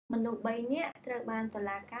មនុស្ស3នាក់ត្រូវបានតុ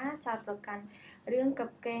លាការចោទប្រកាន់រឿងកឹប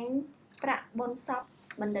កេងប្រាក់បុណ្យសព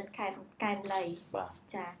បណ្ឌិតកែមលី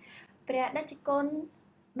ចាព្រះតេជគុណ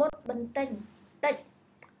បុត្របន្ទិញតិច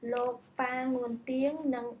លោកប៉ាងួនទៀង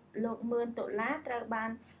និងលោកមឿនតុលាត្រូវបា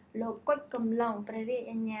នលោកគុជកំឡុងព្រះរាជ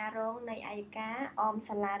អាជ្ញារងនៃអัยការអម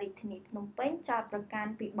សាលារាជធានីភ្នំពេញចោទប្រកា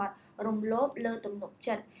ន់ពីបទរំលោភលើទំនុក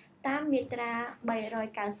ចិត្តតាមមាត្រា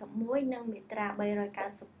391និងមាត្រា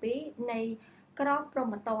392នៃក្រមព្រ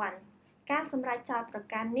ហ្មទណ្ឌការសម្រេចចោទប្រ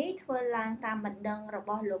កាន់នេះធ្វើឡើងតាមបណ្ដឹងរប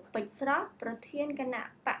ស់លោកពេជ្រស្រស់ប្រធានគណៈ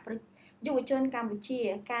បកយុវជនកម្ពុជា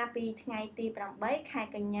កាលពីថ្ងៃទី8ខែ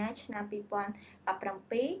កញ្ញាឆ្នាំ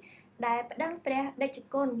2017ដែលប្តឹងព្រះតេជ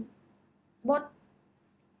គុណបុត្រ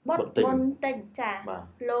បន្ទិញចា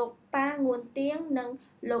លោកប៉ាងួនទៀងនិង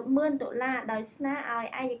លោកមឿនតុលាដោយស្នើឲ្យ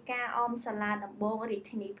អัยការអមសាលាដំបងរាជ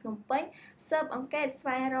ធានីភ្នំពេញស៊ើបអង្កេតស្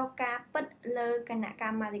វែងរកការពិតលើគណៈក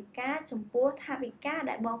ម្មាធិការចំពោះថវិកា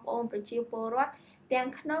ដែលបងប្អូនប្រជាពលរដ្ឋទាំង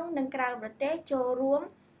ក្នុងនិងក្រៅប្រទេសចូលរួម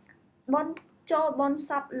បុណ្យ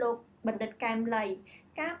សពលោកបណ្ឌិតកែមលី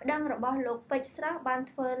ការប្តឹងរបស់លោកពេជ្រស្រស់បាន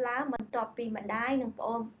ធ្វើឡើងបន្ទាប់ពីម្ដាយនិងប្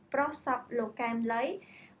អូនប្រុសសពលោកកែមលី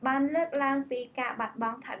បានលើកឡើងពីការបាត់ប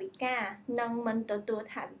ង់ថវិកានិងមិនទទួល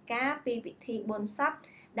ថវិកាពីពិធីបុណ្យសព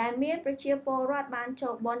ដែលមានប្រជាពលរដ្ឋបានចូ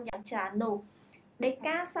លបុណ្យយ៉ាងច្រើននោះដោយ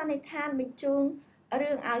ការសន្និដ្ឋានបញ្ជូន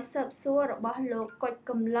រឿងឲ្យស៊ើបសួររបស់លោកគុជ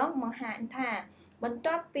កំឡុងបង្ហាញថាបន្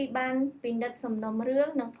ទាប់ពីបានពិនិត្យសំណុំរឿង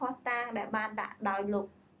និងភស្តុតាងដែលបានដាក់ដោយលោក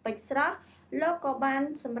ពេជ្រស្រស់លោកក៏បាន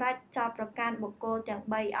សម្រេចចោទប្រកាន់បុគ្គលទាំង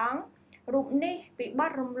3អង្គរូបនេះពីប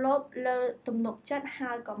ទរំលោភលើទំនុកចិត្ត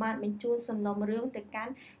ហើយក៏បានបញ្ជូនសំណុំរឿងទៅកា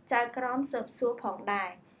ន់ចៅក្រមស៊ើបសួរផងដែរ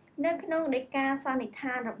នៅក្នុងដីកាសន្និដ្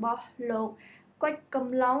ឋានរបស់លោកគុជកំ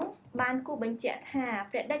ឡុងបានគូបញ្ជាក់ថា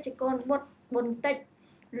ព្រះតេជគុណបុត្របន្តិច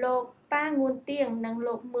លោកប៉ាងួនទៀងនិង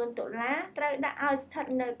លោកមឿនតុលាត្រូវដាក់ឲ្យស្ថិត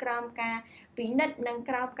នៅក្រោមការពិនិត្យនិង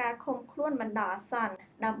ក្រោមការឃុំខ្លួនបណ្ដោះអាសន្ន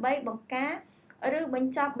ដើម្បីបង្ការឬប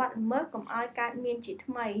ញ្ចប់បទល្មើសកុំឲ្យកើតមានជា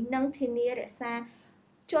ថ្មីនិងធានារក្សា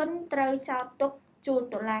ជនត្រូវចោទទុកជូន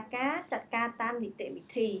តុលាការចាត់ការតាមនីតិវិ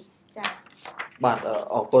ធីចា៎បាទ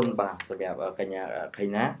អរគុណបាទសម្រាប់កញ្ញាខេ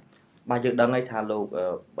ណាបាទយើងដឹងហើយថាលោក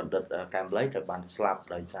បណ្ឌិតកែមលីត្រូវបានស្លាប់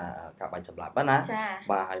ដោយសារការបាញ់សម្លាប់ណា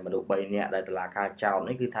បាទហើយមនុស្ស3នាក់ដែលតុលាការចោទ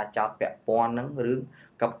នេះគឺថាចោទពាក់ព័ន្ធនឹងរឿង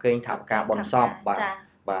កັບកេងថវិកាបុណ្យសពបាទ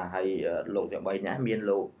ហើយលោកទាំង3នាក់មាន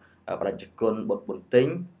លោកប្រជាជនបុត្របន្ទិញ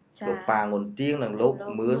លោកប៉ាងុនទៀងនិងលោក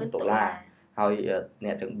មឿនតុលាហើយអ្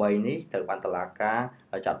នកទាំង3នេះត្រូវបានតុលាការ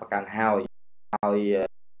ចាត់ប្រកាន់ហើយ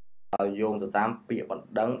យោងទៅតាមពាក្យបណ្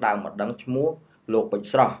ដឹងដើមបណ្ដឹងឈ្មោះលោកពេជ្រ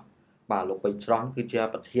ស្រស់បាទលោកពេជ្រស្រស់គឺជា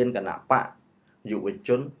ប្រធានគណៈបកយុវជ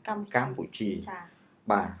នកម្ពុជា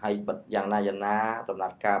បាទហើយយ៉ាងណាដំណើ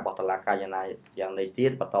រការរបស់តុលាការយ៉ាងនេះទៀ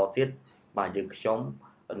តបន្តទៀតបាទយើងខ្ញុំ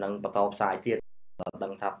នឹងបន្តផ្សាយទៀតដឹ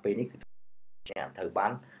ងថាពេលនេះគឺត្រូវបា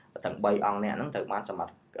នទាំង3អង្គអ្នកហ្នឹងត្រូវបាន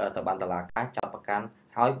តុលាការចាប់ប្រកាន់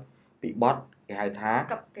ហើយពីបទគេហៅថា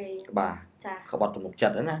កັບកេងបាទក្បត់ទំនុកចិ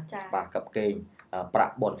ត្តណាបាទកັບកេងប្រា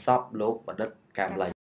ក់បុណ្យសពលោកបណ្ឌិតកែមលី